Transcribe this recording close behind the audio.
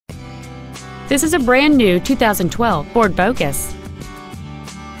This is a brand new 2012 Ford Focus.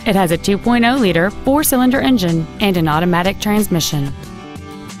 It has a 2.0-liter four-cylinder engine and an automatic transmission.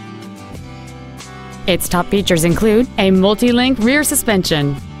 Its top features include a multi-link rear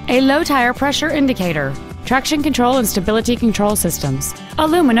suspension, a low tire pressure indicator, traction control and stability control systems,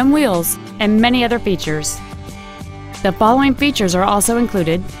 aluminum wheels, and many other features. The following features are also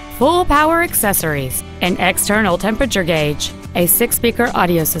included: full power accessories, an external temperature gauge, a 6-speaker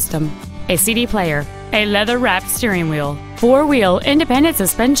audio system, a CD player, a leather-wrapped steering wheel, 4-wheel independent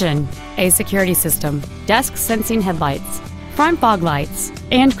suspension, a security system, dusk sensing headlights, front fog lights,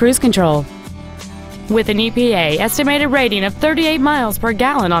 and cruise control. With an EPA estimated rating of 38 miles per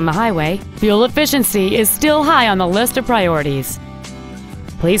gallon on the highway, fuel efficiency is still high on the list of priorities.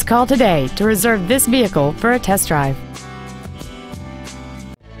 Please call today to reserve this vehicle for a test drive.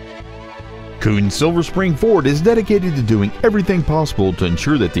 Koons Silver Spring Ford is dedicated to doing everything possible to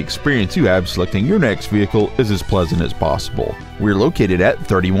ensure that the experience you have selecting your next vehicle is as pleasant as possible. We're located at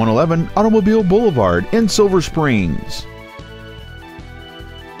 3111 Automobile Boulevard in Silver Springs.